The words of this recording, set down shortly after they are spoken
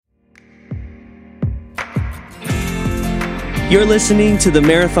You're listening to the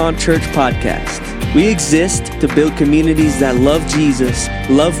Marathon Church podcast. We exist to build communities that love Jesus,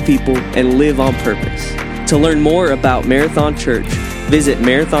 love people, and live on purpose. To learn more about Marathon Church, visit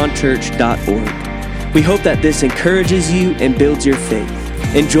marathonchurch.org. We hope that this encourages you and builds your faith.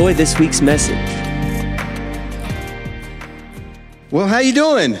 Enjoy this week's message. Well, how you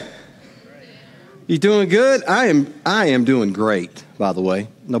doing? You doing good? I am doing great, by the way.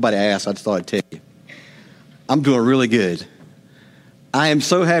 Nobody asked, I just thought I'd tell you. I'm doing really good. I am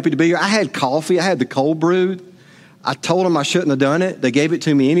so happy to be here. I had coffee. I had the cold brew. I told them I shouldn't have done it. They gave it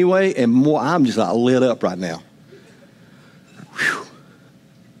to me anyway, and more. I'm just like lit up right now. Whew.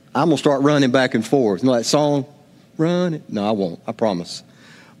 I'm going to start running back and forth. You know that song? Run it? No, I won't. I promise.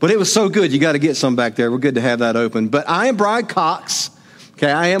 But it was so good. You got to get some back there. We're good to have that open. But I am Brian Cox.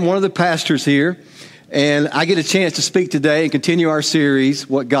 Okay, I am one of the pastors here. And I get a chance to speak today and continue our series,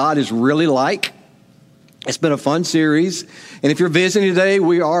 What God is Really Like. It's been a fun series. And if you're visiting today,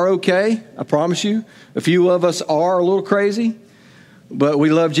 we are okay. I promise you. A few of us are a little crazy, but we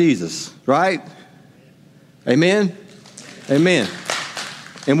love Jesus, right? Amen? Amen.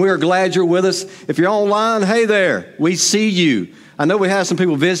 And we are glad you're with us. If you're online, hey there, we see you. I know we have some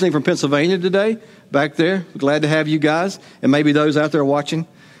people visiting from Pennsylvania today, back there. We're glad to have you guys. And maybe those out there watching,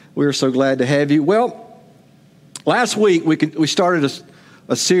 we are so glad to have you. Well, last week we started a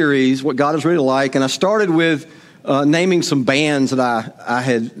series, What God is Really Like, and I started with naming some bands that I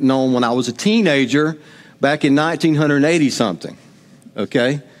had known when I was a teenager back in 1980-something.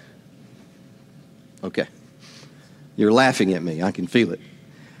 Okay? You're laughing at me. I can feel it.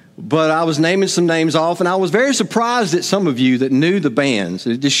 But I was naming some names off, and I was very surprised at some of you that knew the bands.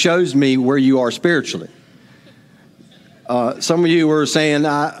 It just shows me where you are spiritually. Some of you were saying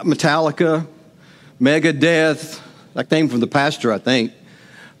Metallica, Megadeth, that came from the pastor, I think.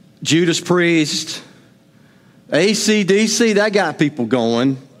 Judas Priest, AC/DC, that got people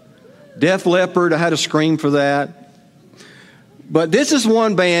going. Def Leppard, I had to scream for that. But this is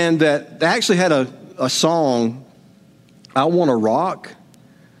one band that actually had a song, I Want to Rock.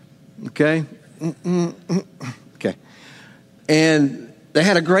 Okay? Okay. And they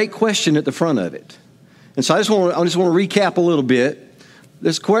had a great question at the front of it. And so I just want to recap a little bit.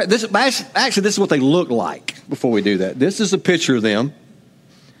 This is what they look like before we do that. This is a picture of them.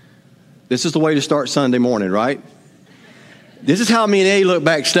 This is the way to start Sunday morning, right? This is how me and Eddie look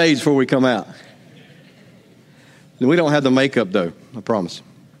backstage before we come out. We don't have the makeup, though, I promise.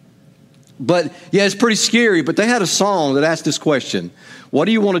 But, yeah, it's pretty scary. But they had a song that asked this question. What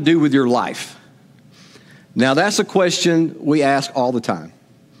do you want to do with your life? Now, that's a question we ask all the time,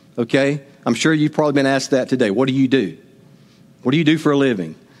 okay? I'm sure you've probably been asked that today. What do you do? What do you do for a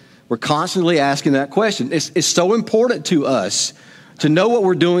living? We're constantly asking that question. It's so important to us to know what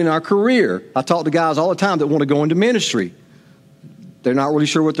we're doing in our career. I talk to guys all the time that want to go into ministry. They're not really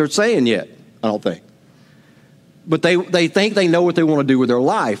sure what they're saying yet, I don't think. But they think they know what they want to do with their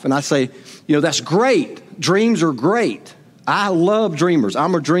life. And I say, that's great. Dreams are great. I love dreamers.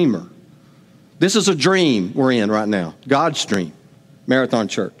 I'm a dreamer. This is a dream we're in right now. God's dream. Marathon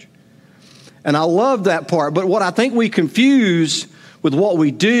Church. And I love that part. But what I think we confuse with what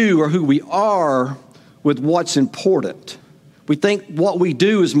we do or who we are with what's important. We think what we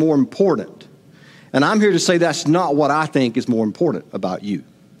do is more important. And I'm here to say that's not what I think is more important about you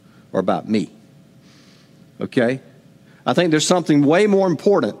or about me. Okay? I think there's something way more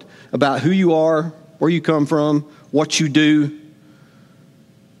important about who you are, where you come from, what you do,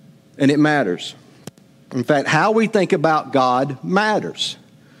 and it matters. In fact, how we think about God matters.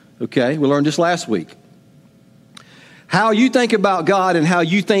 Okay? We learned this last week. How you think about God and how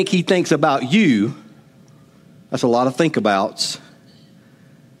you think He thinks about you, that's a lot of think-abouts,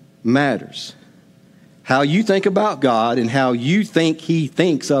 matters. How you think about God and how you think He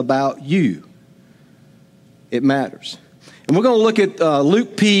thinks about you, it matters. And we're going to look at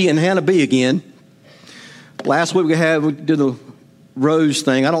Luke P. and Hannah B. again. Last week we did the rose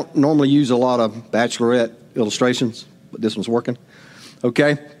thing. I don't normally use a lot of bachelorette illustrations, but this one's working.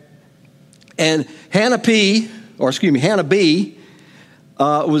 Okay? And Hannah B. was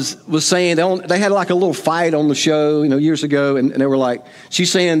saying they had like a little fight on the show, years ago, and they were like,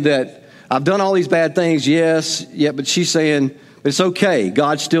 she's saying that I've done all these bad things, but she's saying it's okay.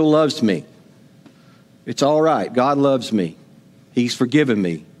 God still loves me. It's all right. God loves me. He's forgiven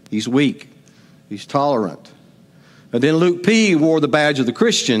me. He's weak. He's tolerant. And then Luke P. wore the badge of the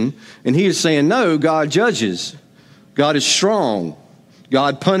Christian, and he is saying, no, God judges. God is strong.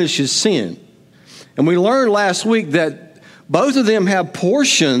 God punishes sin. And we learned last week that both of them have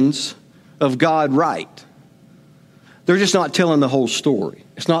portions of God right. They're just not telling the whole story.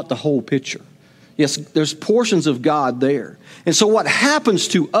 It's not the whole picture. Yes, there's portions of God there. And so what happens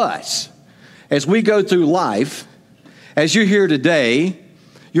to us as we go through life, as you're here today,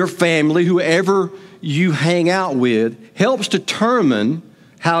 your family, whoever you hang out with, helps determine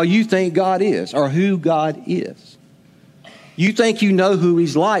how you think God is or who God is. You think you know who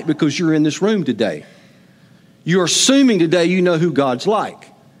he's like because you're in this room today. You're assuming today you know who God's like,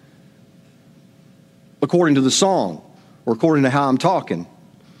 according to the song, or according to how I'm talking,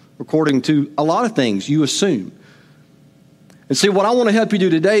 according to a lot of things you assume. And see, what I want to help you do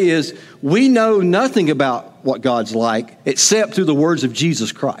today is we know nothing about what God's like except through the words of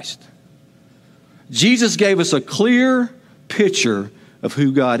Jesus Christ. Jesus gave us a clear picture of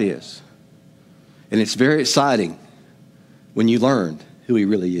who God is. And it's very exciting when you learn who he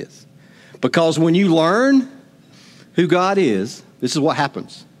really is. Because when you learn who God is, this is what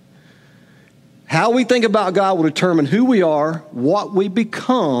happens. How we think about God will determine who we are, what we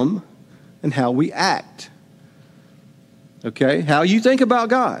become, and how we act. Okay? How you think about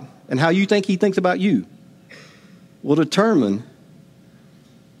God and how you think he thinks about you will determine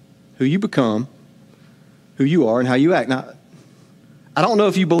who you become, who you are, and how you act. Now, I don't know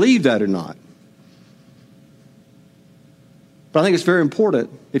if you believe that or not. But I think it's very important.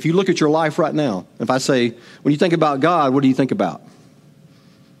 If you look at your life right now, if I say, when you think about God, what do you think about?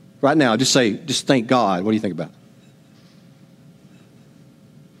 Right now, just think God. What do you think about?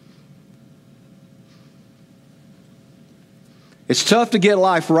 It's tough to get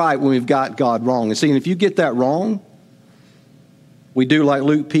life right when we've got God wrong. And see, if you get that wrong, we do like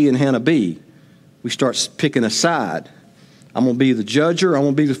Luke P. and Hannah B. We start picking a side. I'm going to be the judger. I'm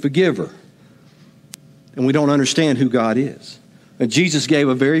going to be the forgiver. And we don't understand who God is. And Jesus gave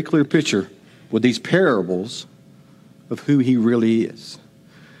a very clear picture with these parables of who he really is.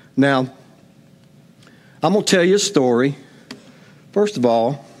 Now, I'm going to tell you a story. First of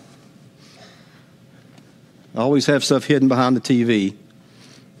all, I always have stuff hidden behind the TV.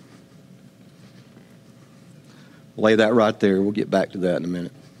 Lay that right there. We'll get back to that in a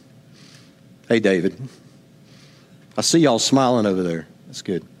minute. Hey, David. I see y'all smiling over there. That's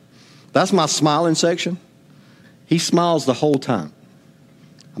good. That's my smiling section. He smiles the whole time.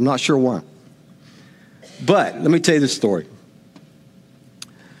 I'm not sure why. But let me tell you this story.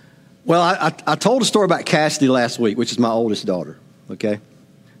 Well, I told a story about Cassidy last week, which is my oldest daughter, okay?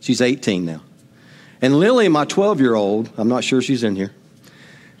 She's 18 now. And Lily, my 12-year-old, I'm not sure she's in here,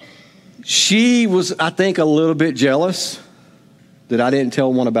 she was, I think, a little bit jealous that I didn't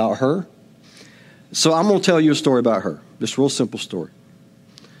tell one about her. So I'm going to tell you a story about her, this real simple story.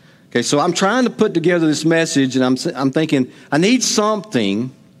 Okay, so I'm trying to put together this message, and I'm thinking, I need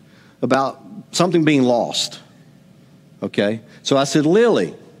something about something being lost. Okay? So I said,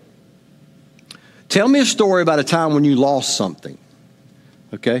 Lily, tell me a story about a time when you lost something.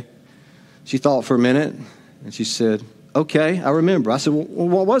 Okay? She thought for a minute, and she said, okay, I remember. I said, well,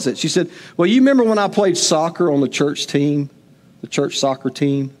 what was it? She said, well, you remember when I played soccer on the church team, the church soccer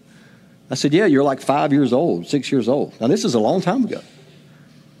team? I said, yeah, you're like 5 years old, 6 years old. Now, this is a long time ago.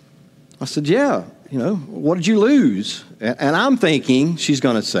 I said, yeah, what did you lose? And I'm thinking she's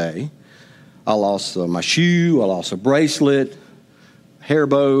going to say, I lost my shoe, I lost a bracelet, hair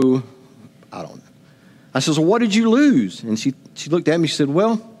bow, I don't know. I said, well, what did you lose? And she looked at me, she said,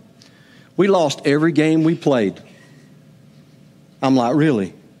 well, we lost every game we played. I'm like,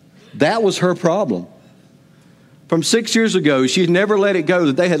 really? That was her problem. From 6 years ago, she'd never let it go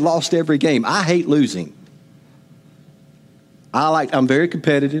that they had lost every game. I hate losing. I'm very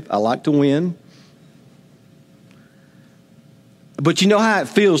competitive. I like to win. But you know how it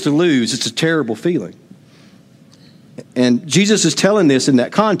feels to lose. It's a terrible feeling. And Jesus is telling this in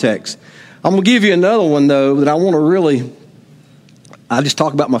that context. I'm going to give you another one, though, that I want to I just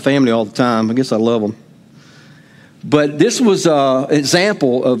talk about my family all the time. I guess I love them. But this was an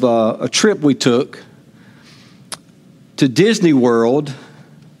example of a trip we took to Disney World,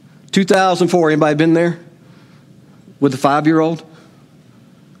 2004. Anybody been there with a 5-year-old?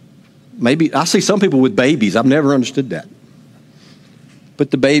 Maybe I see some people with babies. I've never understood that.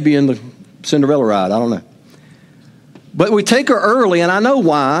 But the baby and the Cinderella ride, I don't know. But we take her early, and I know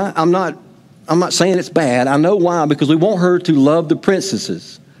why. I'm not saying it's bad. I know why, because we want her to love the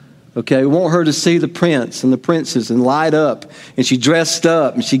princesses. Okay, we want her to see the prince and the princess and light up. And she dressed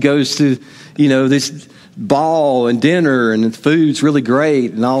up, and she goes to, this ball and dinner, and the food's really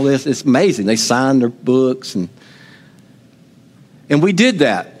great and all this. It's amazing. They signed their books, and we did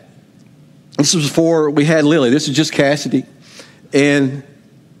that. This was before we had Lily. This is just Cassidy. And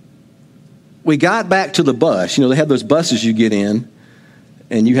we got back to the bus. They have those buses you get in,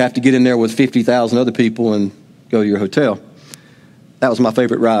 and you have to get in there with 50,000 other people and go to your hotel. That was my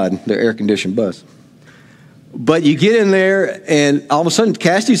favorite ride, the air-conditioned bus. But you get in there, and all of a sudden,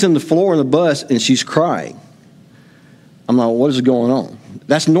 Cassidy's on the floor in the bus, and she's crying. I'm like, what is going on?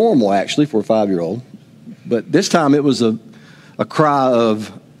 That's normal, actually, for a 5-year-old. But this time, it was a cry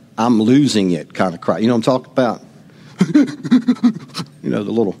of, I'm losing it kind of cry. You know what I'm talking about?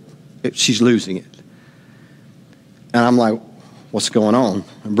 She's losing it. And I'm like, what's going on?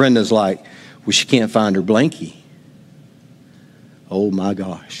 And Brenda's like, well, she can't find her blankie. Oh, my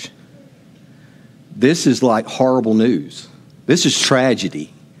gosh. This is like horrible news. This is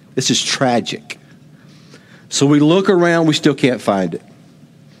tragedy. This is tragic. So we look around, we still can't find it.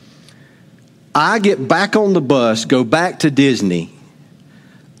 I get back on the bus, go back to Disney.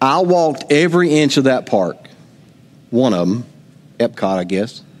 I walked every inch of that park. One of them, Epcot, I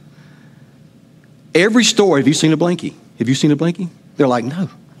guess. Every store, have you seen a blankie? Have you seen a blankie? They're like, no,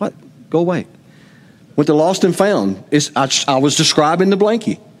 what? Go away. Went to Lost and Found. I was describing the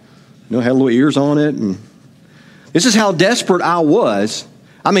blankie. You know, had little ears on it. And this is how desperate I was.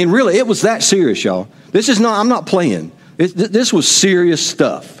 I mean, really, it was that serious, y'all. I'm not playing. This was serious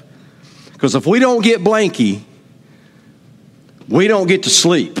stuff. Because if we don't get blankie, we don't get to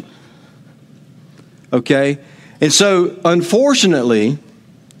sleep. Okay? And so, unfortunately,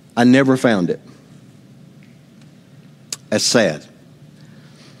 I never found it. That's sad.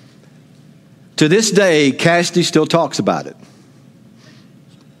 To this day, Cassidy still talks about it.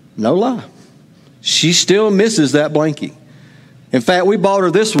 No lie. She still misses that blankie. In fact, we bought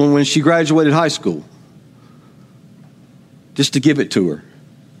her this one when she graduated high school. Just to give it to her.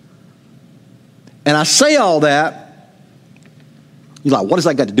 And I say all that, you're like, what does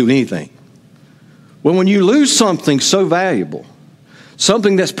that got to do with anything? Well, when you lose something so valuable,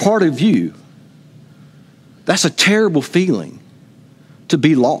 something that's part of you, that's a terrible feeling to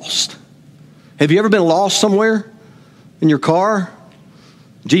be lost. Have you ever been lost somewhere in your car?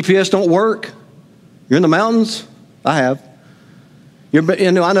 GPS don't work? You're in the mountains? I have. I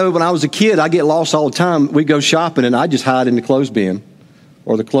know when I was a kid, I get lost all the time. We go shopping and I just hide in the clothes bin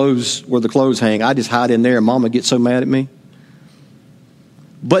or the clothes where the clothes hang. I just hide in there and Mama gets so mad at me.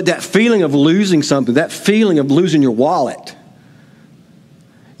 But that feeling of losing something, that feeling of losing your wallet,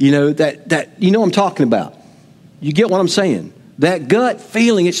 you know, that you know what I'm talking about. You get what I'm saying? That gut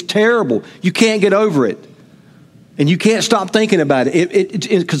feeling, it's terrible. You can't get over it. And you can't stop thinking about it.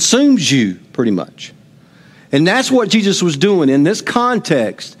 It consumes you pretty much. And that's what Jesus was doing in this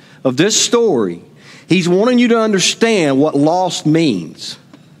context of this story. He's wanting you to understand what lost means.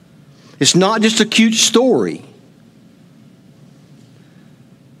 It's not just a cute story.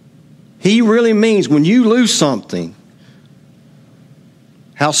 He really means when you lose something,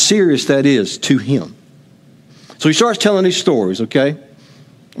 how serious that is to him. So he starts telling these stories, okay?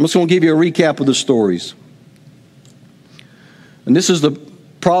 I'm just going to give you a recap of the stories. And this is the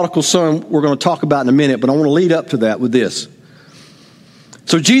prodigal son we're going to talk about in a minute, but I want to lead up to that with this.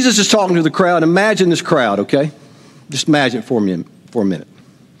 So Jesus is talking to the crowd. Imagine this crowd, okay? Just imagine it for a minute.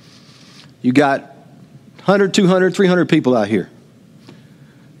 You got 100, 200, 300 people out here.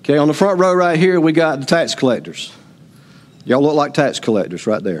 Okay, on the front row right here, we got the tax collectors. Y'all look like tax collectors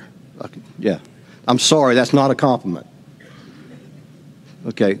right there. Yeah. I'm sorry, that's not a compliment.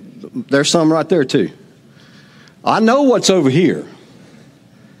 Okay, there's some right there too. I know what's over here.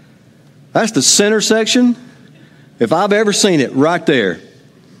 That's the center section. If I've ever seen it, right there.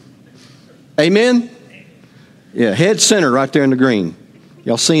 Amen? Yeah, head center right there in the green.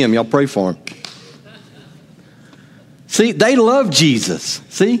 Y'all see him, y'all pray for him. See, they love Jesus.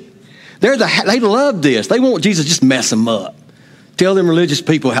 See? They love this. They want Jesus to just mess them up. Tell them religious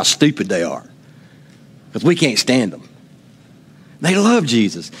people how stupid they are. Because we can't stand them. They love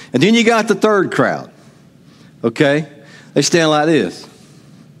Jesus. And then you got the third crowd. Okay? They stand like this.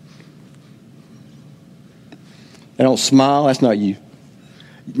 They don't smile. That's not you.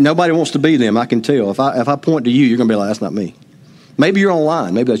 Nobody wants to be them, I can tell. If I point to you, you're going to be like, that's not me. Maybe you're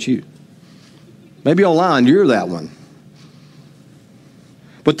online. Maybe that's you. Maybe online, you're that one.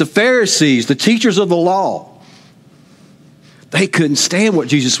 But the Pharisees, the teachers of the law, they couldn't stand what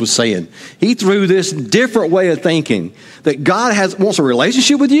Jesus was saying. He threw this different way of thinking that God wants a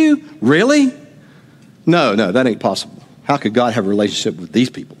relationship with you? Really? No, that ain't possible. How could God have a relationship with these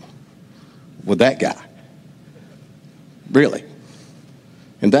people? With that guy? Really?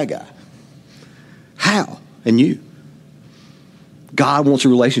 And that guy? How? And you? God wants a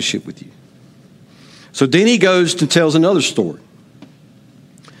relationship with you. So then he goes and tells another story.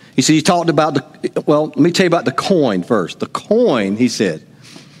 He talked about let me tell you about the coin first. The coin, he said,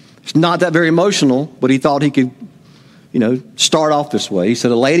 it's not that very emotional, but he thought he could, start off this way. He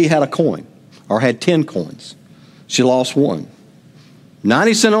said a lady had a coin or had 10 coins. She lost one.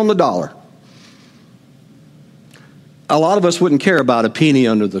 90 cents on the dollar. A lot of us wouldn't care about a penny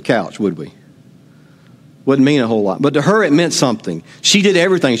under the couch, would we? Wouldn't mean a whole lot. But to her, it meant something. She did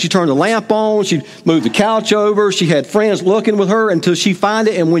everything. She turned the lamp on. She moved the couch over. She had friends looking with her until she found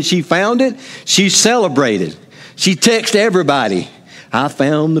it. And when she found it, she celebrated. She texted everybody, I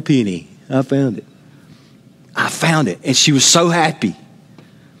found the penny. I found it. I found it. And she was so happy.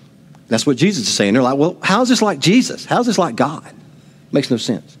 That's what Jesus is saying. They're like, well, how is this like Jesus? How is this like God? Makes no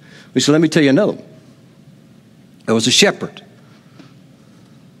sense. We said, let me tell you another one. There was a shepherd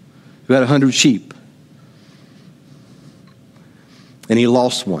who had 100 sheep. And he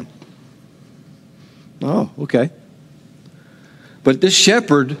lost one. Oh, okay. But this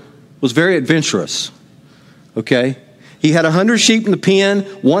shepherd was very adventurous. Okay? He had 100 sheep in the pen.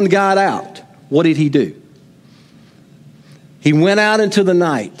 One got out. What did he do? He went out into the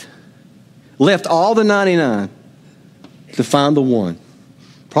night, left all the 99 to find the one.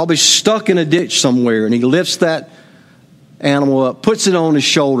 Probably stuck in a ditch somewhere, and he lifts that animal up, puts it on his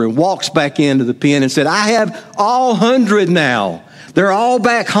shoulder, and walks back into the pen and said, I have all 100 now. They're all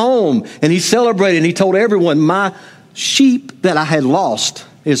back home. And he celebrated, and he told everyone, my sheep that I had lost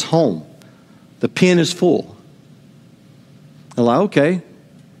is home. The pen is full. I'm like, okay,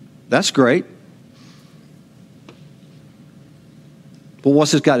 that's great. But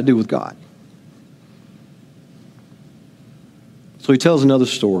what's this got to do with God? So he tells another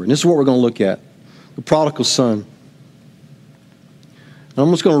story. And this is what we're going to look at. The prodigal son. And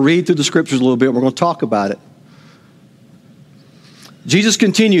I'm just going to read through the scriptures a little bit. We're going to talk about it. Jesus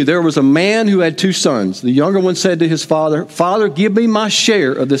continued, there was a man who had 2 sons. The younger one said to his father, Father, give me my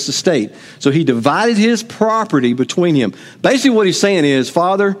share of this estate. So he divided his property between him. Basically what he's saying is,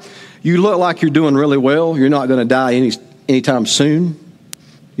 Father, you look like you're doing really well. You're not going to die anytime soon.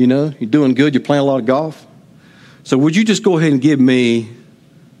 You know, you're doing good. You're playing a lot of golf. So would you just go ahead and give me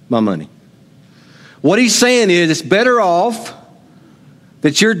my money? What he's saying is it's better off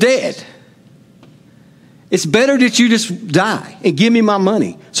that you're dead. It's better that you just die and give me my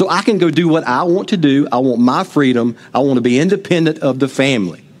money so I can go do what I want to do. I want my freedom. I want to be independent of the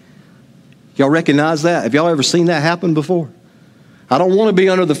family. Y'all recognize that? Have y'all ever seen that happen before? I don't want to be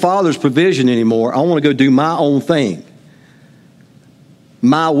under the Father's provision anymore. I want to go do my own thing.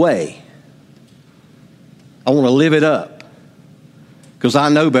 My way. I want to live it up because I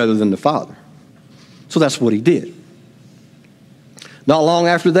know better than the Father. So that's what he did. Not long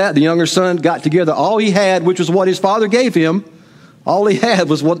after that, the younger son got together all he had, which was what his father gave him. All he had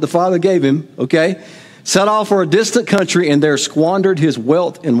was what the father gave him, okay? Set off for a distant country and there squandered his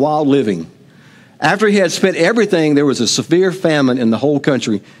wealth in wild living. After he had spent everything, there was a severe famine in the whole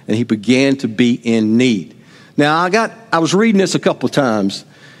country and he began to be in need. Now, I was reading this a couple of times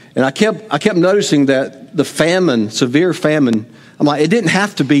and I kept noticing that the famine, severe famine, I'm like, it didn't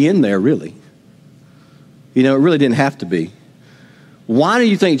have to be in there, really. You know, it really didn't have to be. Why do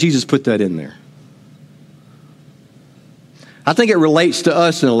you think Jesus put that in there? I think it relates to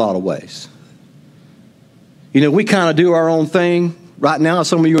us in a lot of ways. You know, we kind of do our own thing. Right now,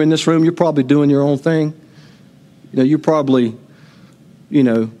 some of you in this room, you're probably doing your own thing. You know, you're probably, you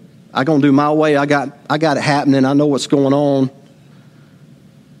know, I'm going to do my way. I got it happening. I know what's going on.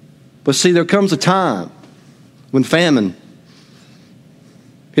 But see, there comes a time when famine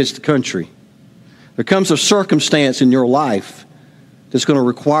hits the country. There comes a circumstance in your life that's going to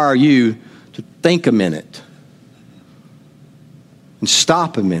require you to think a minute and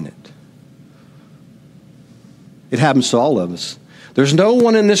stop a minute. It happens to all of us. There's no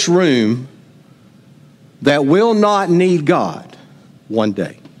one in this room that will not need God one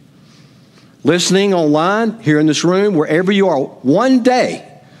day. Listening online, here in this room, wherever you are, one day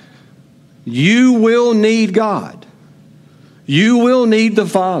you will need God. You will need the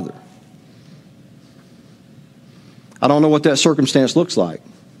Father. I don't know what that circumstance looks like.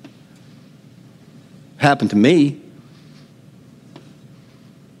 Happened to me.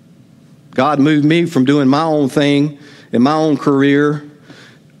 God moved me from doing my own thing in my own career,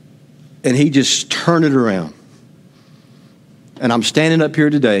 and he just turned it around. And I'm standing up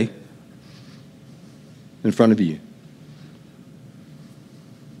here today in front of you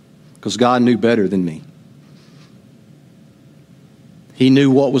because God knew better than me. He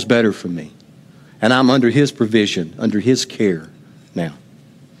knew what was better for me. And I'm under his provision, under his care now.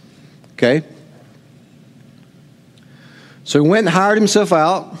 Okay? So he went and hired himself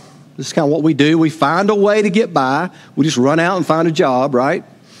out. This is kind of what we do. We find a way to get by. We just run out and find a job, right?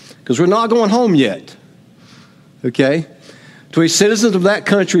 Because we're not going home yet. Okay? To a citizen of that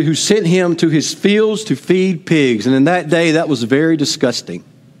country who sent him to his fields to feed pigs. And in that day, that was very disgusting.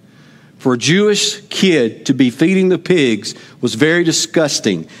 For a Jewish kid to be feeding the pigs was very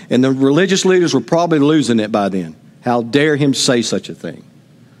disgusting, and the religious leaders were probably losing it by then. How dare him say such a thing?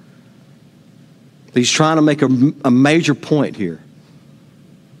 He's trying to make a major point here.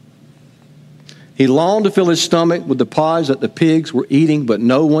 He longed to fill his stomach with the pods that the pigs were eating, but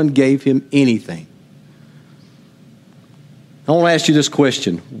no one gave him anything. I want to ask you this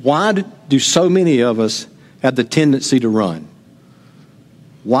question. Why do so many of us have the tendency to run?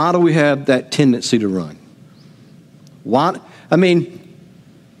 Why do we have that tendency to run? Why? I mean,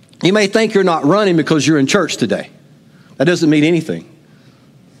 you may think you're not running because you're in church today. That doesn't mean anything.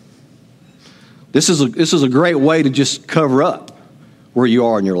 This is a great way to just cover up where you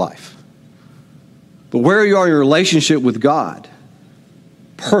are in your life. But where you are in your relationship with God,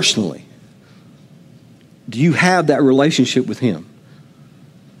 personally, do you have that relationship with Him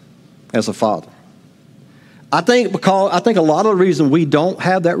as a father? I think a lot of the reason we don't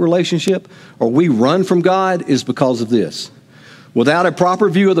have that relationship or we run from God is because of this. Without a proper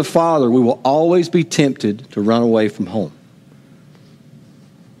view of the Father, we will always be tempted to run away from home.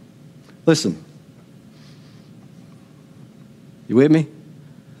 Listen. You with me?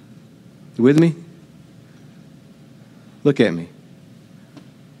 You with me? Look at me.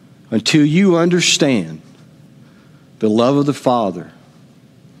 Until you understand the love of the Father,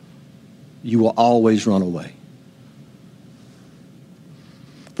 you will always run away.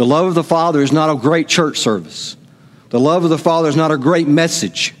 The love of the Father is not a great church service. The love of the Father is not a great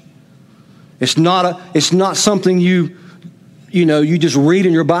message. It's not something you just read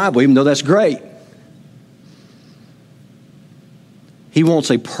in your Bible, even though that's great. He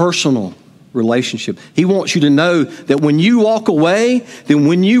wants a personal relationship. He wants you to know that when you walk away, then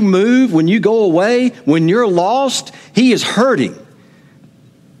when you move, when you go away, when you're lost, He is hurting.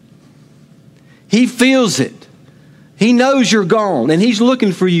 He feels it. He knows you're gone, and He's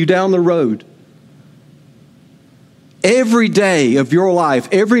looking for you down the road. Every day of your life,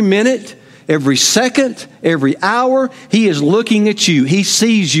 every minute, every second, every hour, He is looking at you. He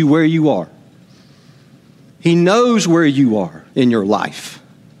sees you where you are. He knows where you are in your life.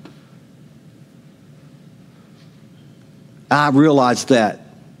 I realized that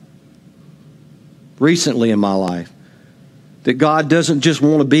recently in my life, that God doesn't just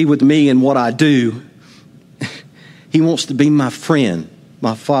want to be with me in what I do. He wants to be my friend,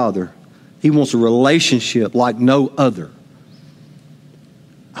 my Father. He wants a relationship like no other.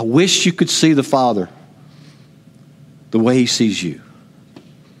 I wish you could see the Father the way He sees you.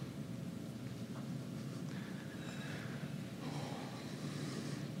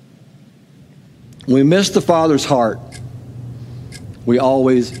 When we miss the Father's heart, we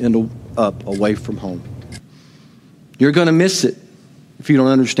always end up away from home. You're going to miss it if you don't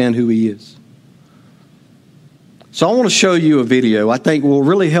understand who He is. So I want to show you a video I think will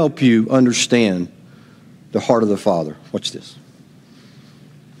really help you understand the heart of the Father. Watch this.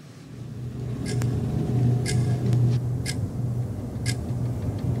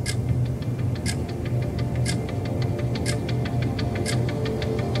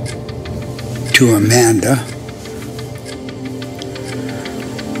 To Amanda,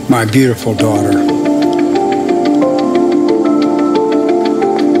 my beautiful daughter.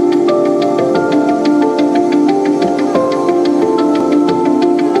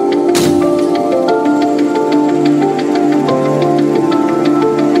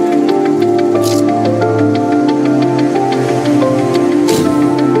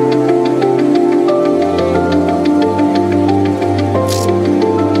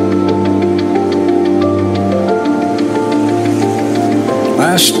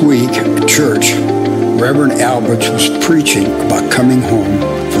 Last week at church, Reverend Alberts was preaching about coming home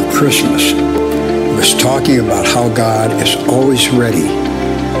for Christmas. He was talking about how God is always ready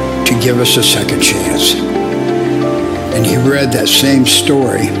to give us a second chance. And he read that same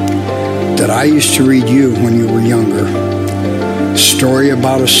story that I used to read you when you were younger. A story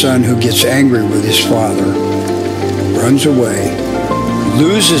about a son who gets angry with his father, runs away,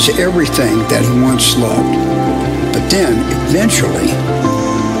 loses everything that he once loved. But then, eventually,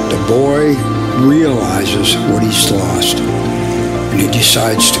 the boy realizes what he's lost, and he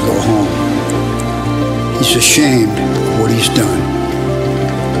decides to go home. He's ashamed of what he's done.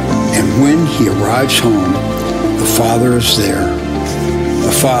 And when he arrives home, the father is there.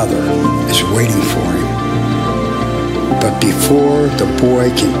 The father is waiting for him. But before the boy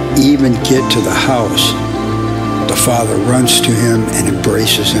can even get to the house, the father runs to him and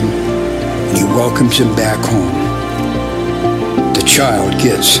embraces him, and he welcomes him back home. The child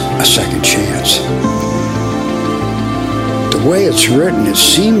gets a second chance. The way it's written, it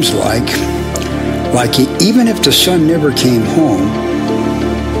seems like even if the son never came home,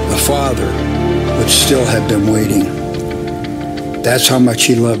 the Father would still have been waiting. That's how much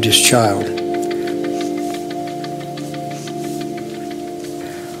he loved his child.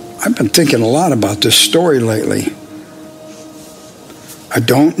 I've been thinking a lot about this story lately. I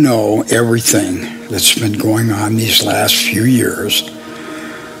don't know everything that's been going on these last few years.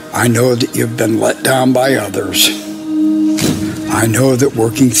 I know that you've been let down by others. I know that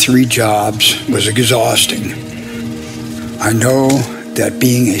working 3 jobs was exhausting. I know that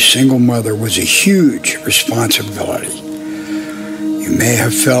being a single mother was a huge responsibility. You may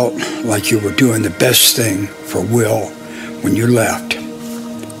have felt like you were doing the best thing for Will when you left.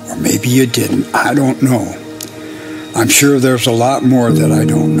 Or maybe you didn't. I don't know. I'm sure there's a lot more that I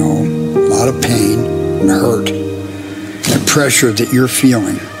don't know. A lot of pain and hurt and pressure that you're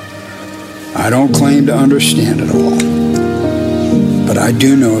feeling. I don't claim to understand it all. But I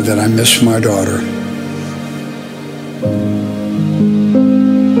do know that I miss my daughter.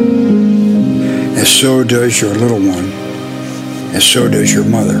 And so does your little one. And so does your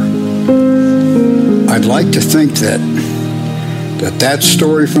mother. I'd like to think that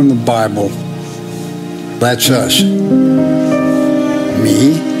story from the Bible, that's us.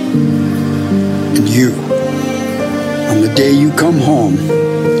 Me and you. On the day you come home,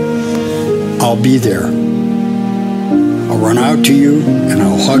 I'll be there. I'll run out to you and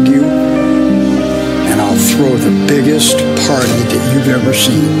I'll hug you and I'll throw the biggest party that you've ever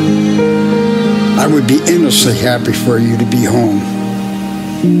seen. I would be endlessly happy for you to be home.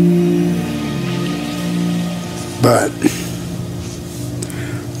 But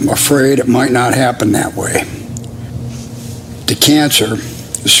I'm afraid it might not happen that way. The cancer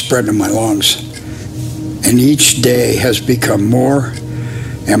is spreading in my lungs, and each day has become more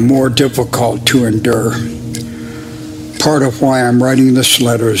and more difficult to endure. Part of why I'm writing this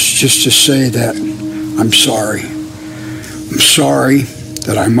letter is just to say that I'm sorry. I'm sorry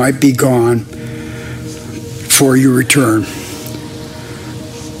that I might be gone before you return,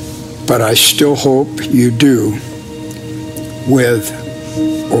 but I still hope you do, with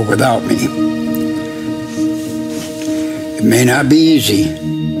or without me. It may not be easy.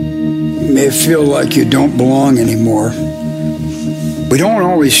 You may feel like you don't belong anymore. We don't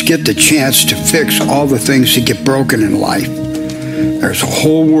always get the chance to fix all the things that get broken in life. There's a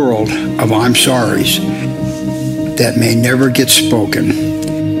whole world of I'm sorries that may never get spoken.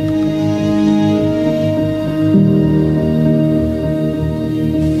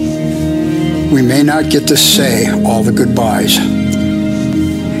 We may not get to say all the goodbyes.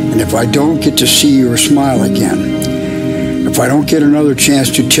 And if I don't get to see your smile again, if I don't get another chance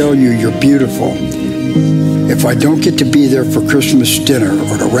to tell you you're beautiful, if I don't get to be there for Christmas dinner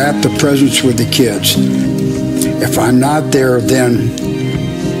or to wrap the presents with the kids, if I'm not there then,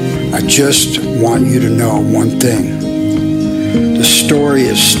 I just want you to know one thing. The story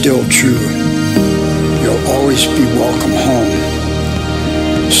is still true. You'll always be welcome home.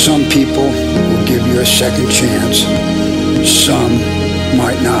 Some people will give you a second chance. Some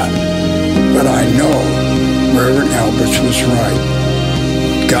might not. But I know Reverend Alberts was right.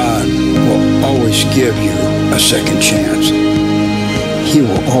 God will always give you a second chance. He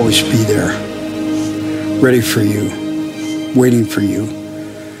will always be there, ready for you, waiting for you.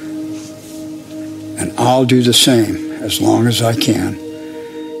 And I'll do the same as long as I can.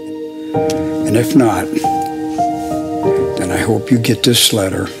 And if not, then I hope you get this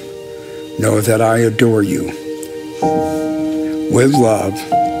letter. Know that I adore you. With love,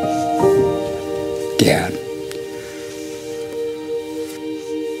 Dad.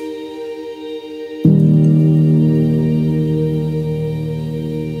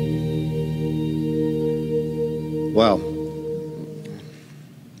 Wow.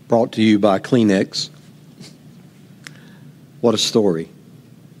 Brought to you by Kleenex. What a story.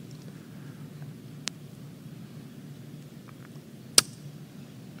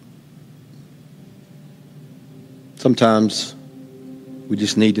 Sometimes we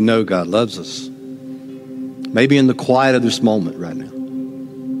just need to know God loves us. Maybe in the quiet of this moment right now.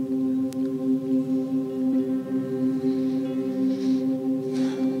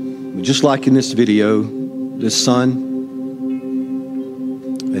 Just like in this video, this son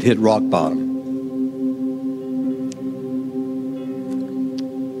had hit rock bottom.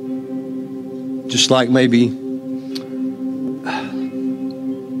 Just like maybe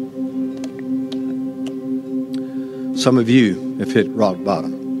some of you have hit rock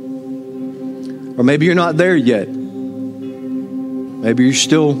bottom. Or maybe you're not there yet. Maybe you're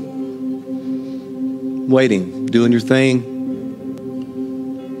still waiting, doing your thing.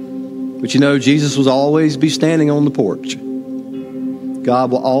 But you know, Jesus will always be standing on the porch.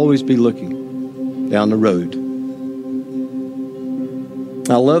 God will always be looking down the road.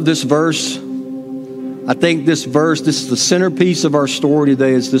 I love this verse. I think this is the centerpiece of our story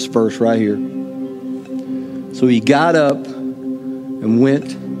today, is this verse right here. So he got up and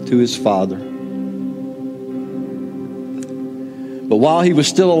went to his father. But while he was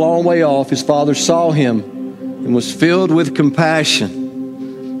still a long way off, his father saw him and was filled with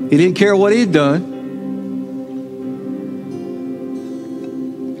compassion. He didn't care what he'd done.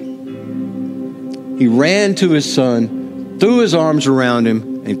 He ran to his son, threw his arms around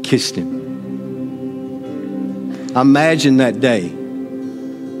him, and kissed him. I imagine that day.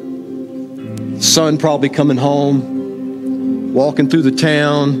 Son probably coming home, walking through the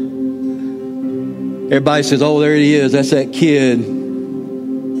town. Everybody says, oh, there he is. That's that kid.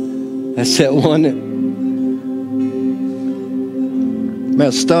 That's that one that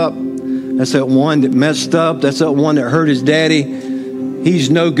messed up. That's that one that messed up. That's that one that hurt his daddy. He's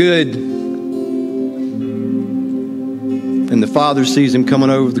no good. And the father sees him coming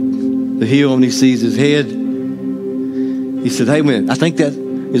over the hill, and he sees his head. He said, hey, man, I think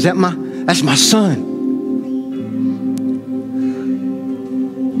that's my son.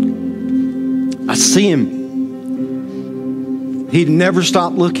 I see him. He'd never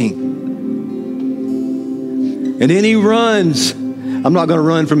stop looking. And then he runs. I'm not going to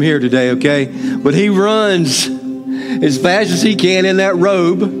run from here today, okay? But he runs as fast as he can in that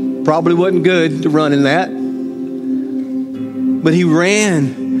robe. Probably wasn't good to run in that. But he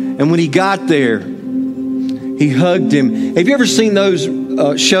ran. And when he got there, he hugged him. Have you ever seen those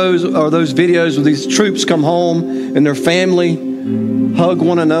shows or those videos where these troops come home and their family hug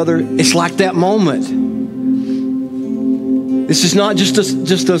one another? It's like that moment. This is not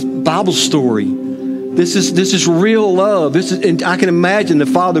just a Bible story. This is real love. And I can imagine the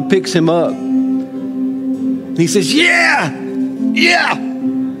father picks him up. And he says, yeah.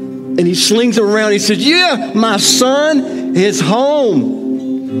 And he slings him around. He says, yeah, my son is home.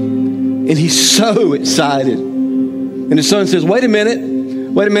 And he's so excited. And his son says, wait a minute.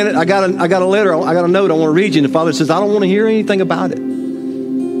 I got a letter. I got a note I want to read you. And the father says, I don't want to hear anything about it.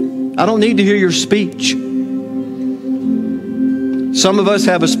 I don't need to hear your speech. Some of us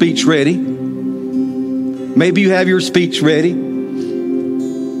have a speech ready. Maybe you have your speech ready.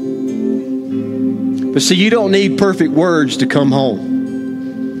 But see, you don't need perfect words to come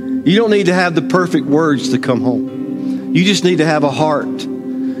home. You don't need to have the perfect words to come home. You just need to have a heart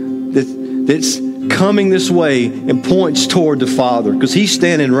that's coming this way and points toward the Father, because he's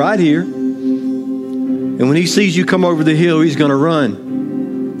standing right here. And when he sees you come over the hill, he's going to run.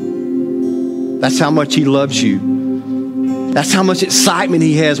 That's how much he loves you. That's how much excitement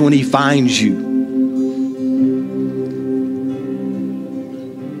he has when he finds you.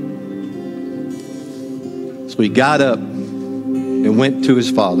 So he got up and went to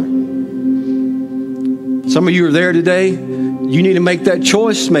his father. Some of you are there today. You need to make that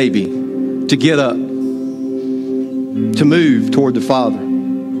choice maybe to get up, to move toward the Father.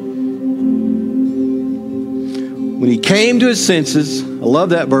 When he came to his senses, I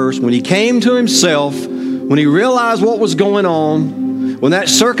love that verse, when he came to himself, when he realized what was going on, when that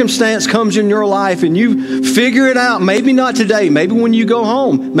circumstance comes in your life and you figure it out, maybe not today, maybe when you go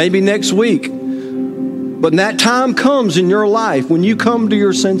home, maybe next week, but when that time comes in your life, when you come to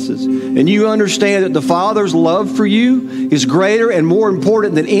your senses and you understand that the Father's love for you is greater and more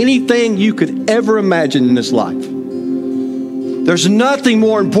important than anything you could ever imagine in this life. There's nothing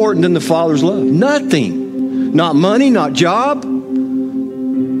more important than the Father's love. Nothing. Not money, not job,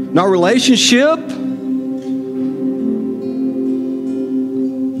 not relationship.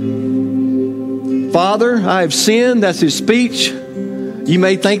 Father, I have sinned. That's his speech. You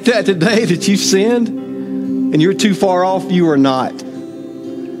may think that today, that you've sinned. And you're too far off. You are not.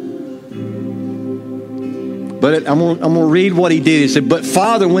 But I'm going to read what he did. He said, but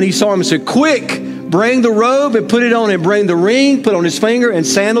Father, when he saw him, he said, quick, bring the robe and put it on him. Bring the ring, put on his finger, and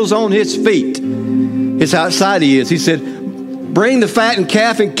sandals on his feet. It's outside he is. He said, bring the fattened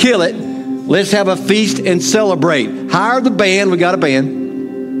calf and kill it. Let's have a feast and celebrate. Hire the band. We got a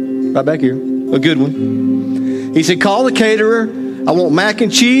band. Right back here. A good one. He said, call the caterer. I want mac and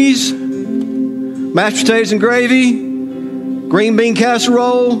cheese, mashed potatoes and gravy, green bean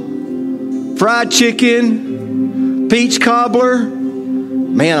casserole, fried chicken, peach cobbler.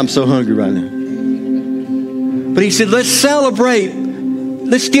 Man, I'm so hungry right now. But he said, let's celebrate.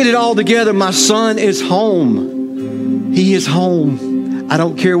 Let's get it all together. My son is home. He is home. I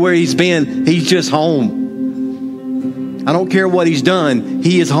don't care where he's been. He's just home. I don't care what he's done.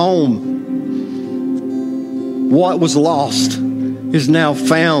 He is home. What was lost is now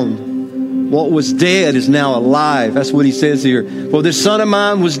found. What was dead is now alive. That's what he says here. For this son of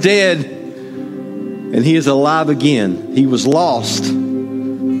mine was dead, and he is alive again. He was lost,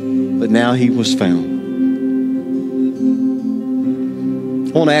 but now he was found.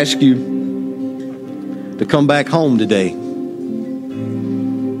 I want to ask you to come back home today.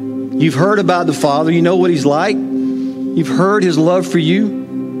 You've heard about the Father. You know what he's like. You've heard his love for you.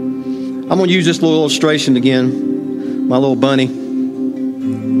 I'm going to use this little illustration again. My little bunny.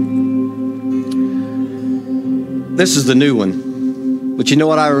 This is the new one. But you know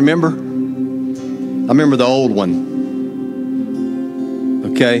what I remember? I remember the old one.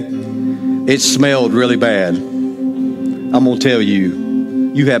 Okay? It smelled really bad. I'm going to tell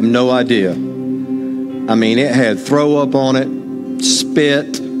you. You have no idea. I mean, it had throw up on it,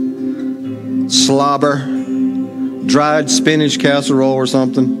 spit, slobber, dried spinach casserole or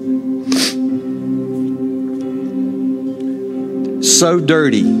something. So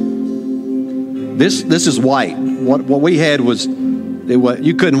dirty. This is white. What we had was,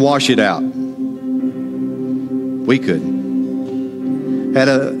 you couldn't wash it out. We couldn't. Had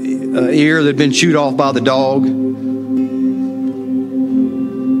a ear that had been chewed off by the dog.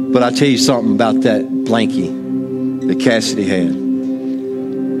 But I tell you something about that blankie that Cassidy had.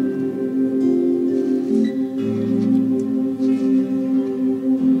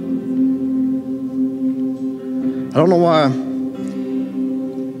 I don't know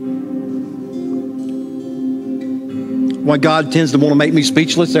why God tends to want to make me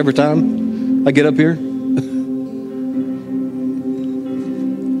speechless every time I get up here.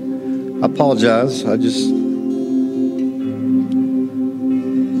 I apologize.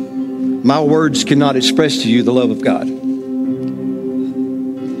 My words cannot express to you the love of God.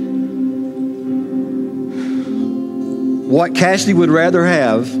 What Cassidy would rather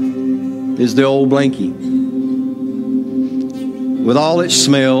have is the old blankie. With all its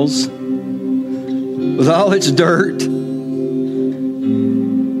smells, with all its dirt.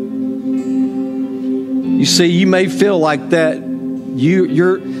 You see, you may feel like that. You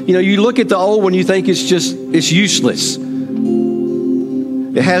look at the old one, you think it's useless.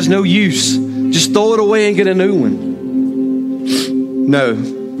 It has no use. Just throw it away and get a new one. No.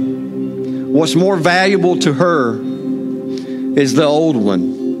 What's more valuable to her is the old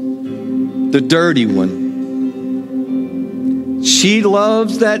one, the dirty one. She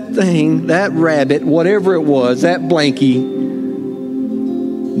loves that thing, that rabbit, whatever it was, that blankie,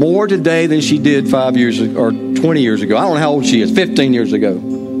 more today than she did 5 years or 20 years ago. I don't know how old she is, 15 years ago.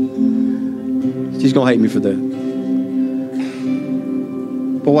 She's going to hate me for that.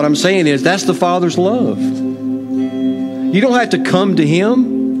 But what I'm saying is, that's the Father's love. You don't have to come to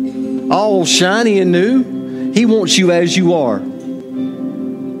him all shiny and new. He wants you as you are.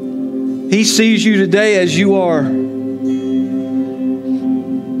 He sees you today as you are.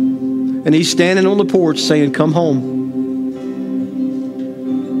 And he's standing on the porch saying, come home.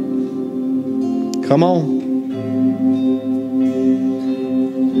 Come on.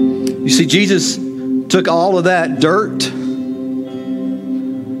 You see, Jesus took all of that dirt,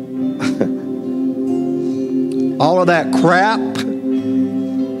 all of that crap,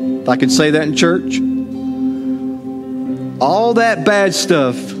 if I could say that in church, all that bad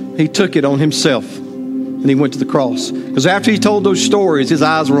stuff, he took it on himself and he went to the cross. Because after he told those stories, his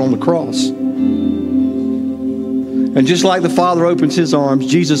eyes were on the cross. And just like the Father opens his arms,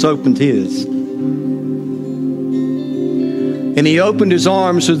 Jesus opened his. And he opened his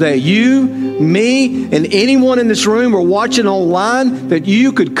arms so that you, me, and anyone in this room or watching online, that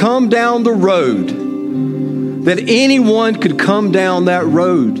you could come down the road. That anyone could come down that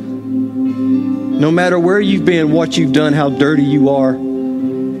road. No matter where you've been, what you've done, how dirty you are.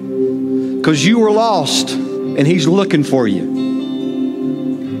 Because you were lost and he's looking for you.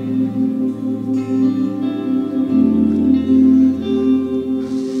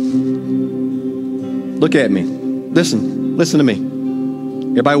 Look at me. Listen to me.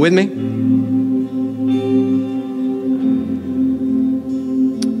 Everybody with me?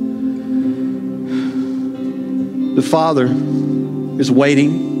 The Father is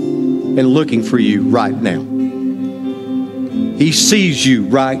waiting and looking for you right now. He sees you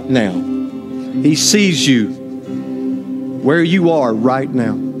right now. He sees you where you are right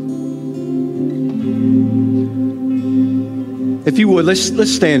now. If you would,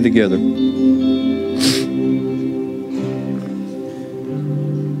 let's stand together.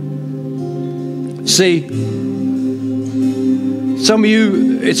 See, some of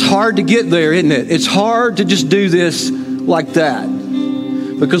you, it's hard to get there, isn't it? It's hard to just do this like that.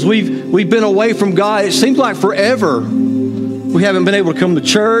 Because we've been away from God. It seems like forever. We haven't been able to come to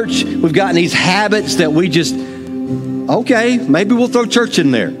church. We've gotten these habits that we just, okay, maybe we'll throw church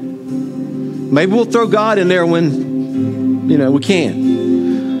in there. Maybe we'll throw God in there when, we can.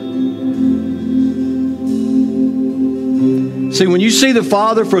 See, when you see the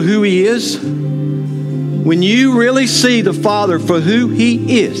Father for who He is, when you really see the Father for who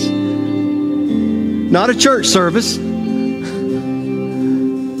He is, not a church service,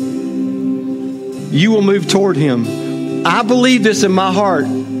 you will move toward Him. I believe this in my heart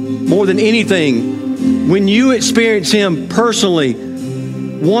more than anything. When you experience Him personally,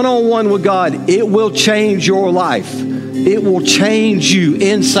 one-on-one with God, it will change your life. It will change you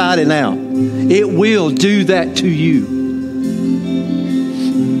inside and out. It will do that to you.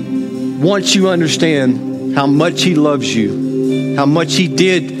 Once you understand how much He loves you, how much He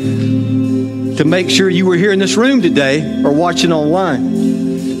did to make sure you were here in this room today or watching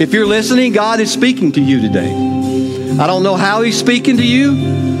online. If you're listening, God is speaking to you today. I don't know how He's speaking to you.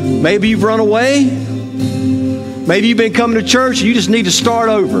 Maybe you've run away. Maybe you've been coming to church. You just need to start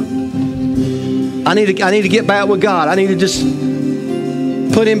over. I need to get back with God. I need to just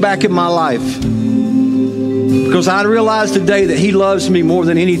put Him back in my life. Because I realize today that He loves me more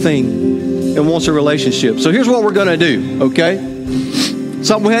than anything and wants a relationship. So here's what we're going to do, okay?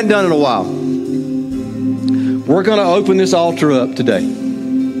 Something we hadn't done in a while. We're going to open this altar up today.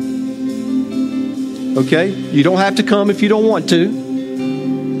 Okay? You don't have to come if you don't want to.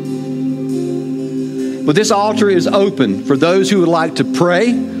 But this altar is open for those who would like to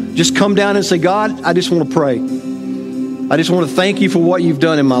pray. Just come down and say, God, I just want to pray. I just want to thank you for what you've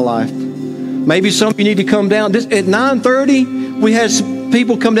done in my life. Maybe some of you need to come down. At 9:30, we had some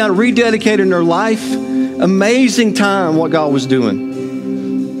people come down rededicating their life. Amazing time what God was doing.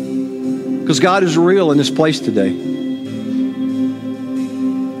 Because God is real in this place today.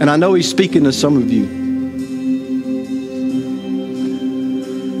 And I know He's speaking to some of you.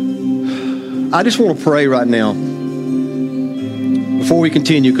 I just want to pray right now before we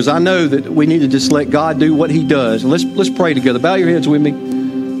continue, because I know that we need to just let God do what He does. And let's pray together. Bow your heads with me.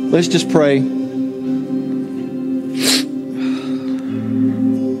 Let's just pray.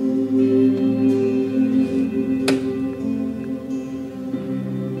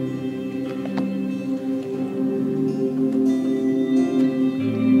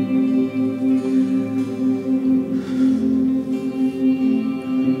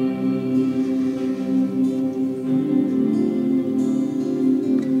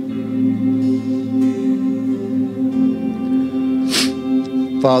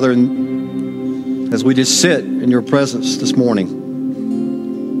 Father, as we just sit in your presence this morning,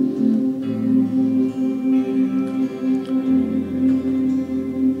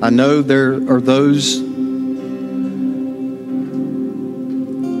 I know there are those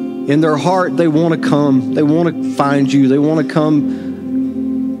in their heart, they want to come, they want to find you, they want to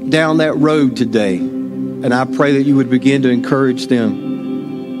come down that road today. And I pray that you would begin to encourage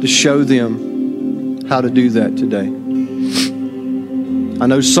them, to show them how to do that today. I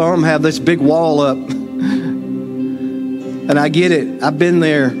know some have this big wall up, and I get it. I've been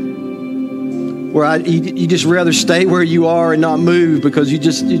there, where you just rather stay where you are and not move because you're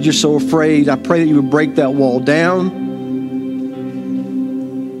just so afraid. I pray that you would break that wall down,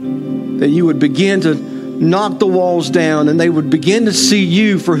 that you would begin to knock the walls down, and they would begin to see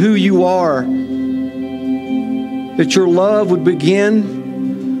you for who you are, that your love would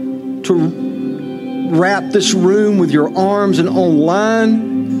begin to wrap this room with your arms, and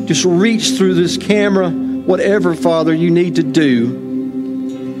online, just reach through this camera, whatever, Father, you need to do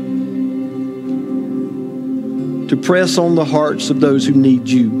to press on the hearts of those who need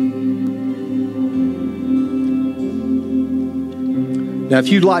you. Now, if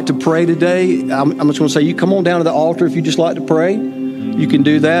you'd like to pray today, I'm just going to say, you come on down to the altar if you'd just like to pray. You can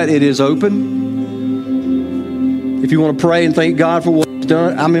do that. It is open. If you want to pray and thank God for what He's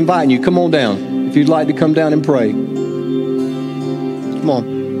done, I'm inviting you. Come on down. If you'd like to come down and pray. Come on.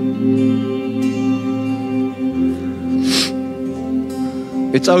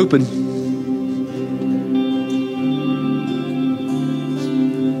 It's open.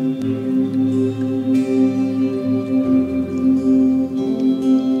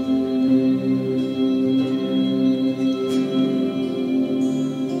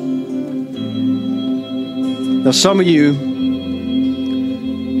 Now, some of you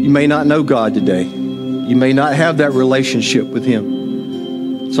may not know God today. You may not have that relationship with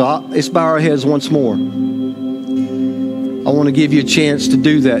Him. So let's bow our heads once more. I want to give you a chance to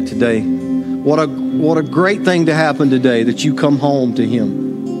do that today. What a great thing to happen today, that you come home to Him.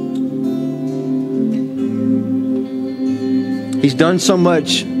 He's done so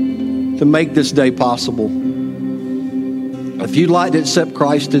much to make this day possible. If you'd like to accept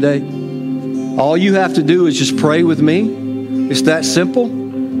Christ today, all you have to do is just pray with me. It's that simple.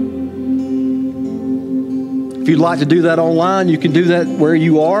 If you'd like to do that online, you can do that where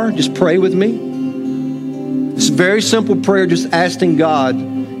you are. Just pray with me. It's a very simple prayer, just asking God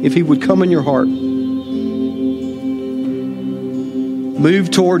if he would come in your heart. Move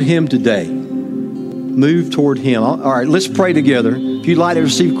toward him today. Move toward him. All right, let's pray together. If you'd like to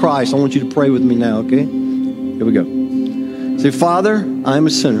receive Christ, I want you to pray with me now, okay? Here we go. Say, Father, I am a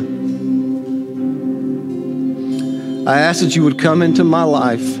sinner. I ask that you would come into my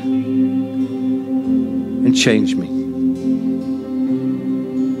life and change me.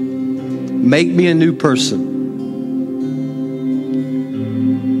 Make me a new person.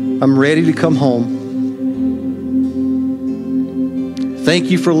 I'm ready to come home. Thank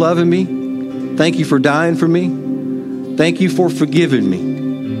you for loving me. Thank you for dying for me. Thank you for forgiving me.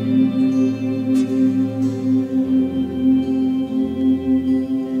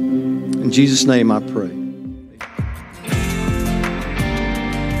 In Jesus' name I pray.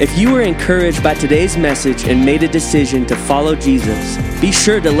 If you were encouraged by today's message and made a decision to follow Jesus, be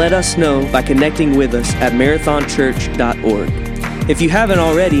sure to let us know by connecting with us at marathonchurch.org. If you haven't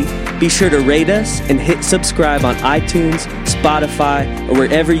already, be sure to rate us and hit subscribe on iTunes, Spotify, or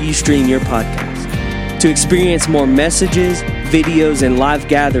wherever you stream your podcast. To experience more messages, videos, and live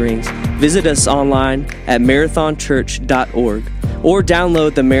gatherings, visit us online at marathonchurch.org or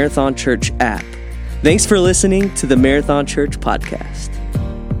download the Marathon Church app. Thanks for listening to the Marathon Church podcast.